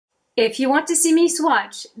If you want to see me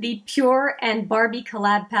swatch the Pure and Barbie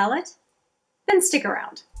collab palette, then stick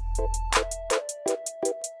around.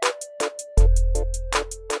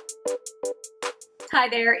 Hi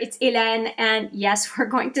there, it's Hélène, and yes, we're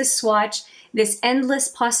going to swatch this Endless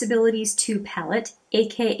Possibilities 2 palette,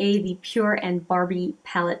 aka the Pure and Barbie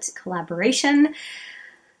palette collaboration.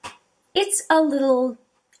 It's a little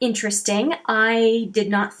interesting. I did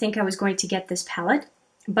not think I was going to get this palette,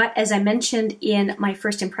 but as I mentioned in my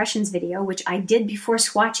first impressions video, which I did before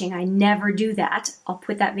swatching, I never do that. I'll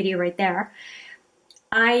put that video right there.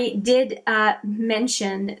 I did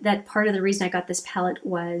mention that part of the reason I got this palette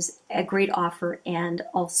was a great offer and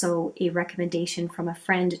also a recommendation from a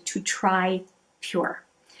friend to try Pure.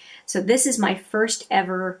 So this is my first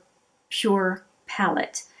ever Pure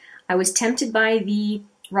palette. I was tempted by the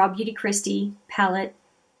Raw Beauty Christie palette.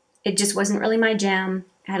 It just wasn't really my jam.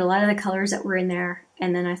 I had a lot of the colors that were in there,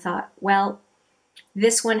 and then I thought, well,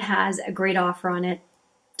 this one has a great offer on it.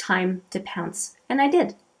 Time to pounce. And I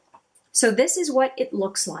did. So this is what it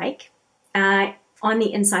looks like on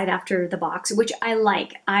the inside after the box, which I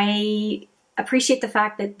like. I appreciate the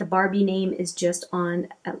fact that the Barbie name is just on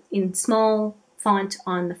in small font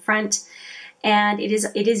on the front, and it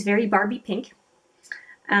is very Barbie pink.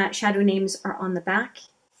 Shadow names are on the back.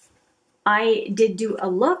 I did do a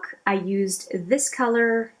look. I used this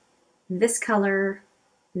color, this color,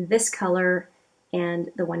 this color,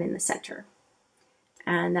 and the one in the center.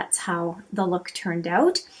 And that's how the look turned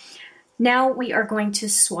out. Now we are going to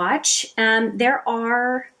swatch. There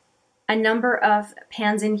are a number of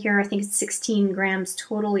pans in here. I think it's 16 grams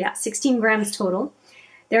total. Yeah, 16 grams total.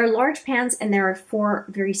 There are large pans and there are 4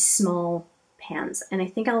 very small pans. And I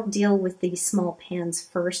think I'll deal with the small pans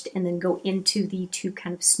first and then go into the 2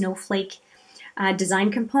 kind of snowflake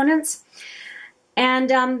design components.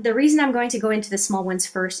 And the reason I'm going to go into the small ones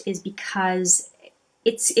first is because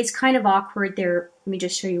it's kind of awkward there. Let me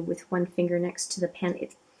just show you with one finger next to the pan.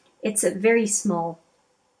 It's a very small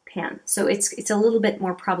pan, so it's a little bit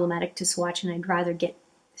more problematic to swatch, and I'd rather get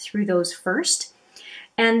through those first.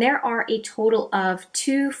 And there are a total of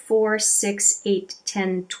 2, 4, 6, 8,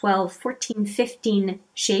 10, 12, 14, 15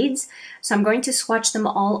 shades. So I'm going to swatch them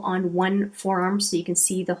all on one forearm so you can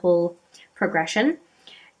see the whole progression.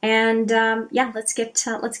 And yeah, let's get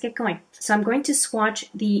going. So I'm going to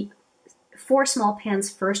swatch the 4 small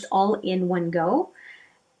pans first, all in one go.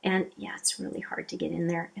 And yeah, it's really hard to get in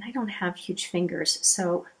there. And I don't have huge fingers,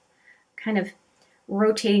 so kind of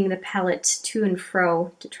rotating the palette to and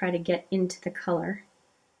fro to try to get into the color.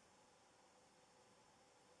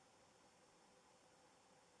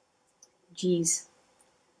 Geez,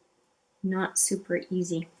 not super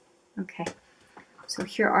easy. Okay, so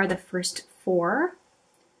here are the first 4.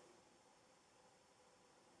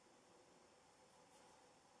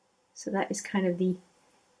 So that is kind of the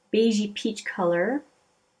beigey peach color.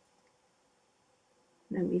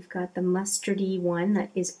 Then we've got the mustardy one that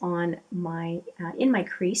is on my in my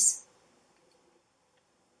crease.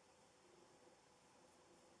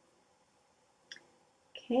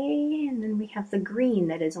 Okay, and then we have the green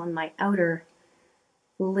that is on my outer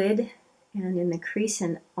lid and in the crease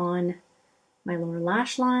and on my lower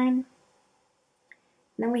lash line.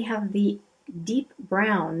 And then we have the deep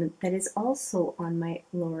brown that is also on my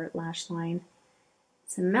lower lash line.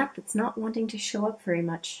 It's a matte that's not wanting to show up very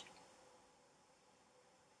much.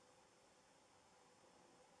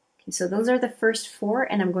 Okay, so those are the first 4,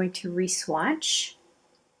 and I'm going to re-swatch.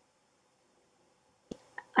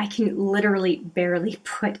 I can literally barely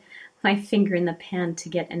put my finger in the pan to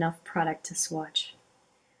get enough product to swatch.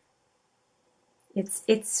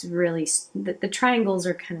 It's really, the triangles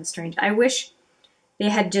are kind of strange. I wish they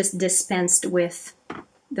had just dispensed with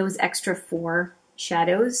those extra 4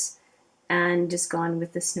 shadows and just gone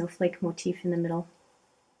with the snowflake motif in the middle.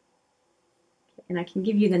 And I can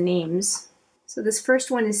give you the names. So this first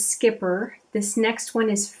one is Skipper. This next one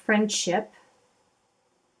is Friendship.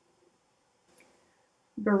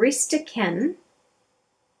 Barista Ken.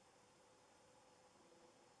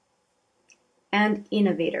 And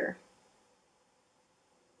Innovator.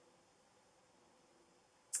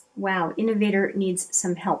 Wow, Innovator needs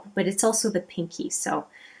some help, but it's also the pinky, so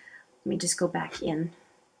let me just go back in.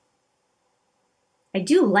 I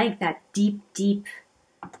do like that deep, deep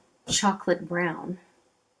chocolate brown.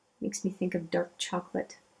 Makes me think of dark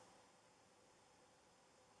chocolate.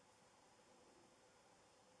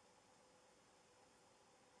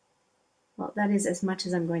 Well, that is as much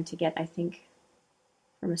as I'm going to get, I think,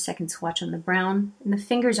 from a second swatch on the brown. And the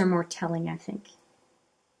fingers are more telling, I think.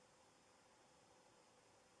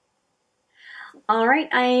 All right,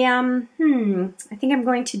 I think I'm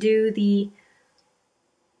going to do the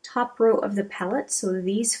top row of the palette, so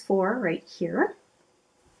these four right here.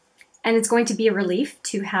 And it's going to be a relief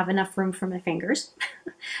to have enough room for my fingers.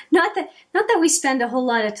 Not that we spend a whole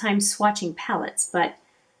lot of time swatching palettes, but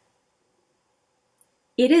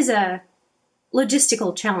it is a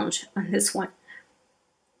logistical challenge on this one.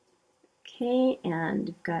 Okay, and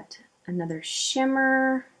we've got another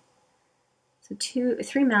shimmer. So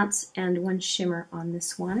three mattes and one shimmer on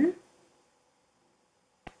this one.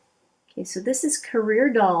 Okay, so this is Career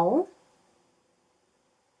Doll.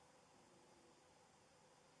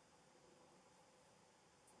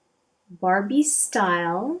 Barbie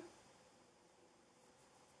Style.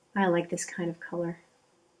 I like this kind of color.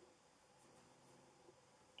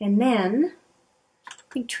 And then I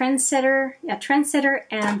think Trendsetter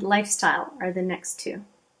and Lifestyle are the next two.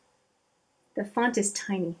 The font is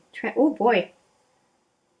tiny. Oh boy.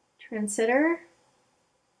 Trendsetter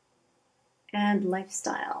and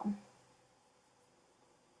Lifestyle.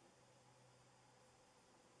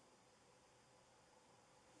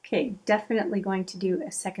 Okay, definitely going to do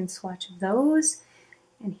a second swatch of those.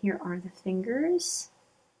 And here are the fingers.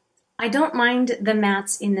 I don't mind the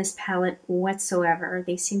mattes in this palette whatsoever.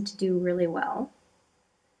 They seem to do really well.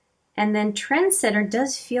 And then Trendsetter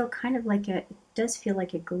does feel kind of like it does feel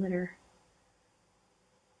like a glitter.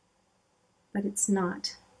 But it's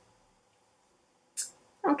not.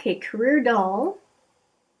 Okay, Career Doll.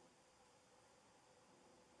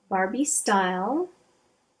 Barbie Style.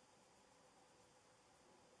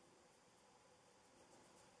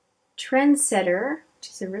 Trendsetter, which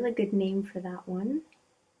is a really good name for that one.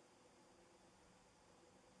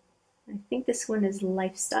 I think this one is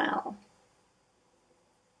Lifestyle.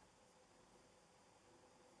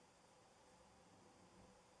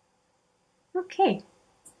 Okay.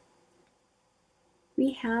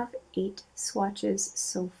 We have 8 swatches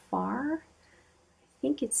so far. I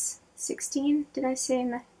think it's 16, did I say,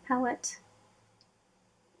 in the palette?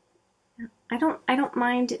 I don't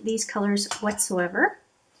mind these colors whatsoever.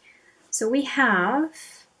 So we have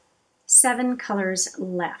 7 colors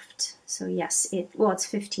left. So yes, it's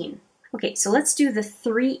 15. Okay, so let's do the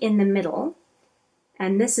 3 in the middle.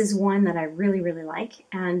 And this is one that I really, really like.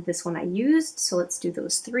 And this one I used, so let's do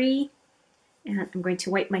those 3. And I'm going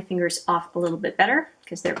to wipe my fingers off a little bit better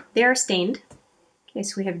because they are stained. Okay,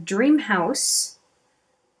 so we have Dream House,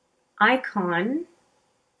 Icon,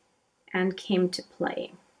 and Came to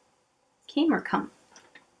Play. Came or come?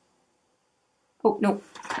 Oh, no.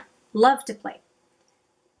 Love to Play.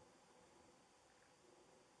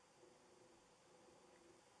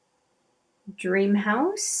 Dream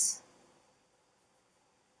House,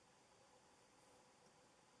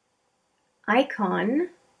 Icon,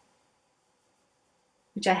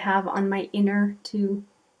 which I have on my inner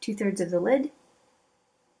two-thirds of the lid,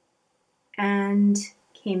 and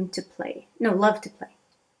Came to Play. No, Love to Play.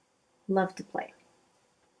 Love to Play.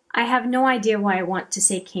 I have no idea why I want to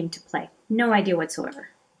say Came to Play. No idea whatsoever.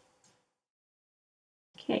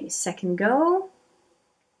 Okay, second go.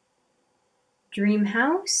 Dream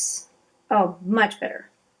House. Oh, much better.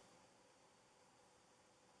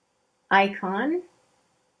 Icon.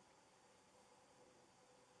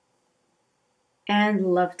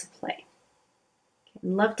 And Love to Play. Okay,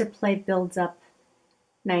 Love to Play builds up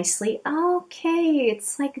nicely. Okay,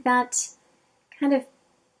 it's like that kind of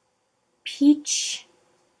peach.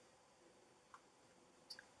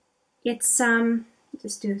 It's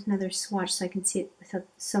just do another swatch so I can see it without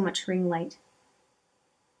so much ring light.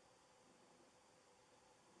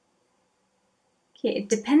 Okay,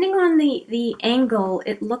 depending on the angle,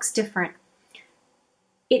 it looks different.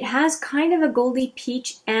 It has kind of a goldy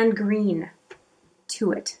peach and green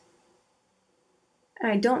to it.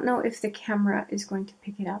 I don't know if the camera is going to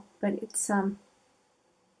pick it up, but it's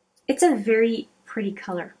a very pretty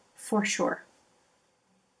color for sure.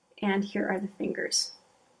 And here are the fingers.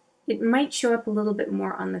 It might show up a little bit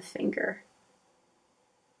more on the finger.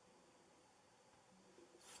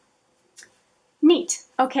 Neat.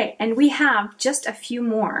 Okay, and we have just a few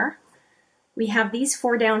more. We have these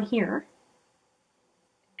 4 down here,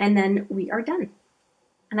 and then we are done.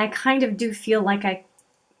 And I kind of do feel like I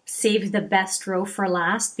saved the best row for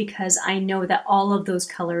last because I know that all of those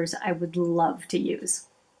colors I would love to use.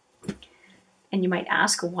 And you might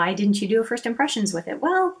ask, why didn't you do a first impressions with it?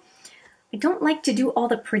 Well, I don't like to do all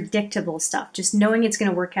the predictable stuff. Just knowing it's going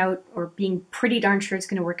to work out or being pretty darn sure it's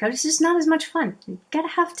going to work out, it's just not as much fun. You gotta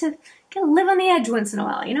live on the edge once in a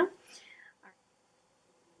while, you know?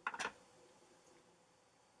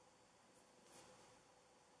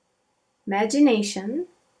 Imagination,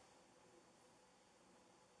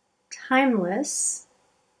 Timeless,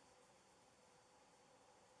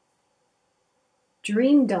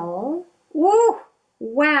 Dream Doll. Woo!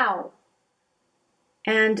 Wow.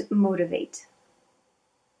 And motivate.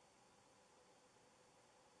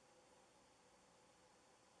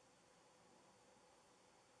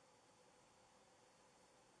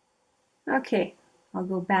 Okay, I'll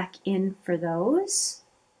go back in for those.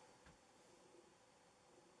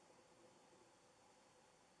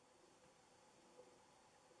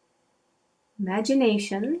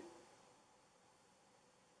 Imagination,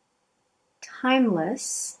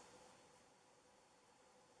 timeless,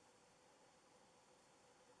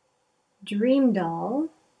 dream doll,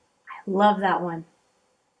 I love that one,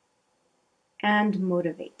 and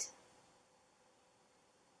motivate.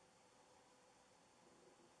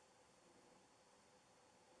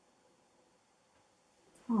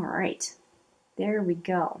 All right, there we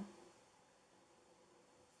go.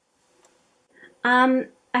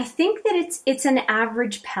 I think that it's an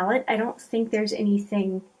average palette. I don't think there's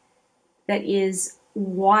anything that is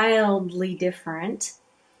wildly different.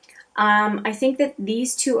 I think that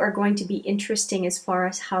these two are going to be interesting as far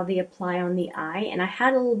as how they apply on the eye, and I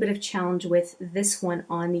had a little bit of challenge with this one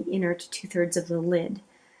on the inner 2/3 of the lid.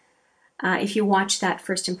 If you watch that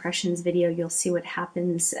first impressions video, you'll see what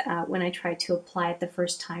happens when I try to apply it the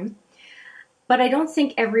first time. But I don't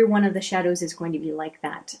think every one of the shadows is going to be like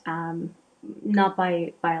that, not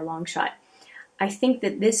by a long shot. I think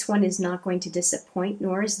that this one is not going to disappoint,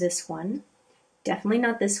 nor is this one. Definitely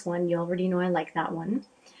not this one. You already know I like that one.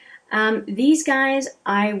 These guys,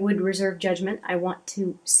 I would reserve judgment. I want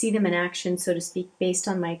to see them in action, so to speak, based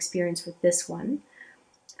on my experience with this one.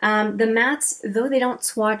 The mattes, though they don't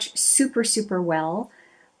swatch super, super well,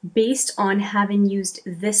 based on having used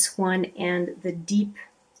this one and the deep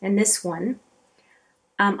and this one,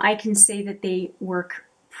 I can say that they work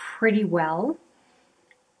pretty well.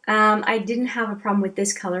 I didn't have a problem with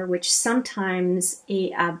this color, which sometimes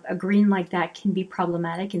a green like that can be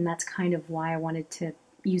problematic, and that's kind of why I wanted to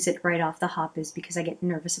use it right off the hop, is because I get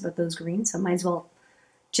nervous about those greens, so might as well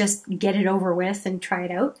just get it over with and try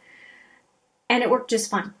it out. And it worked just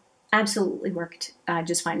fine. Absolutely worked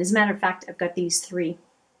just fine. As a matter of fact, I've got these three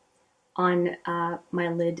on my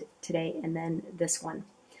lid today, and then this one.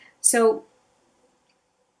 So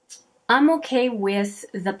I'm okay with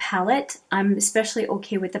the palette. I'm especially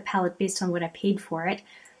okay with the palette based on what I paid for it.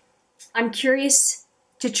 I'm curious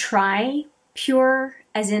to try pure,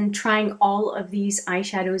 as in trying all of these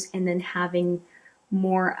eyeshadows and then having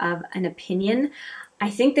more of an opinion. I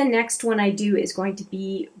think the next one I do is going to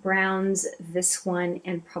be browns, this one,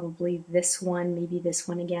 and probably this one, maybe this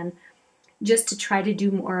one again, just to try to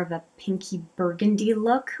do more of a pinky burgundy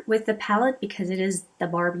look with the palette, because it is the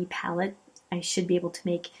Barbie palette. I should be able to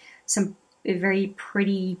make some very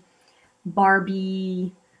pretty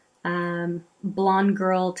Barbie blonde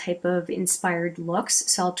girl type of inspired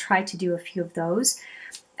looks, so I'll try to do a few of those.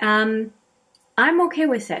 I'm okay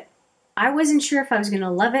with it. I wasn't sure if I was going to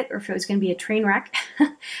love it or if it was going to be a train wreck,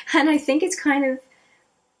 and I think it's kind of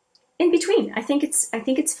in between. I think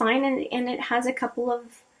it's fine, and it has a couple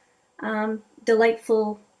of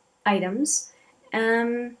delightful items,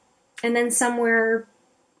 and then somewhere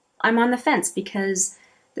I'm on the fence because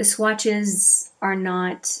the swatches are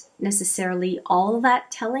not necessarily all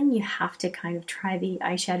that telling. You have to kind of try the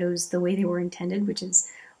eyeshadows the way they were intended, which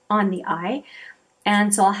is on the eye,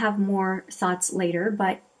 and so I'll have more thoughts later,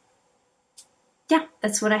 but yeah,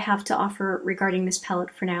 that's what I have to offer regarding this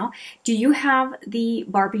palette for now. Do you have the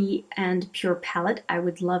Barbie and Pure palette? I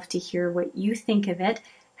would love to hear what you think of it,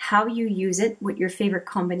 how you use it, what your favorite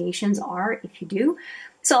combinations are, if you do.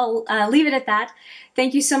 So I'll leave it at that.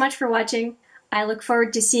 Thank you so much for watching. I look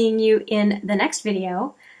forward to seeing you in the next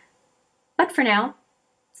video. But for now,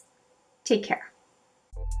 take care.